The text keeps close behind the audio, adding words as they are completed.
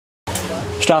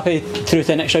Strappy through to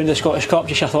the next round of the Scottish Cup.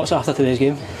 Just your thoughts after today's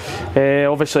game?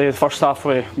 Obviously the first half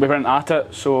we weren't at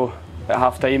it, so at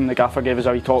half time the gaffer gave us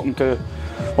a wee talking to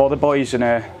all the boys, and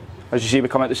as you see we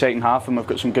come out the second half and we've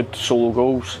got some good solo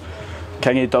goals.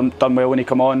 Kingy done well when he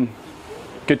come on,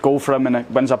 good goal for him and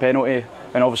it wins a penalty,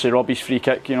 and obviously Robbie's free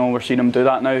kick, you know, we're seeing him do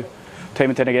that now time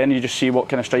and time again. You just see what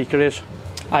kind of striker he is.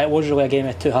 It was really a game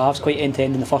of two halves, quite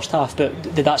end-to-end in the first half, but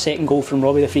did that second goal from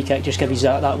Robbie, the free kick, just give you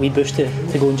that wee boost to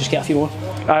go and just get a few more?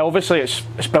 Obviously it's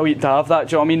brilliant to have that,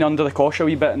 do you know what I mean, under the cosh a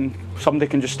wee bit, and somebody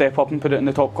can just step up and put it in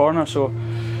the top corner. So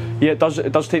yeah, it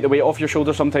does take the weight off your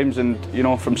shoulders sometimes, and you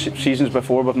know, from seasons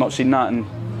before we've not seen that, and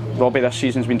Robbie this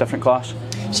season's been different class.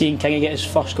 Seeing Kingy get his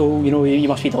first goal, you know, you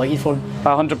must be delighted for him.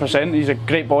 100%, he's a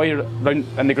great boy round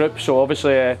in the group, so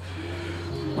obviously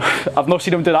I've not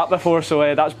seen him do that before,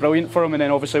 so that's brilliant for him. And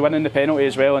then obviously winning the penalty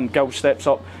as well, and Gills steps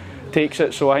up, takes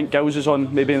it. So I think Gills is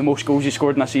on maybe the most goals he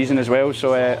scored in a season as well.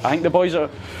 So I think the boys are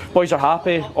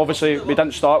happy. Obviously we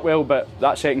didn't start well, but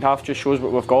that second half just shows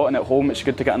what we've got, and at home it's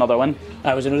good to get another win.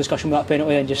 Was there no discussion about that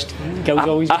penalty and just Gills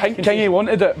always? I think Kingy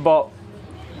wanted it, but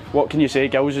what can you say?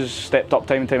 Gills has stepped up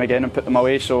time and time again and put them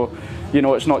away. So you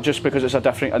know, it's not just because it's a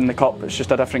different in the cup. It's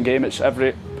just a different game. It's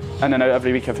in and out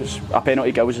every week. If it's a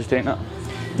penalty, Gills is taking it.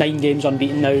 9 games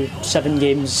unbeaten now, 7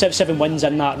 wins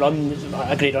in that run.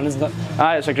 A great run, isn't it?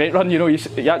 It's a great run. You know, you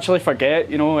actually forget,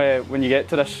 you know, when you get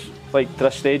to this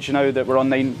stage now that we're on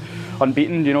 9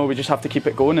 unbeaten. You know, we just have to keep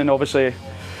it going, and obviously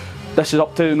this is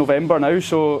up to November now,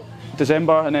 so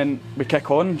December, and then we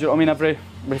kick on. Do you know what I mean?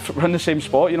 We're in the same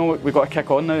spot. You know, we've got to kick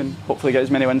on now and hopefully get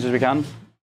as many wins as we can.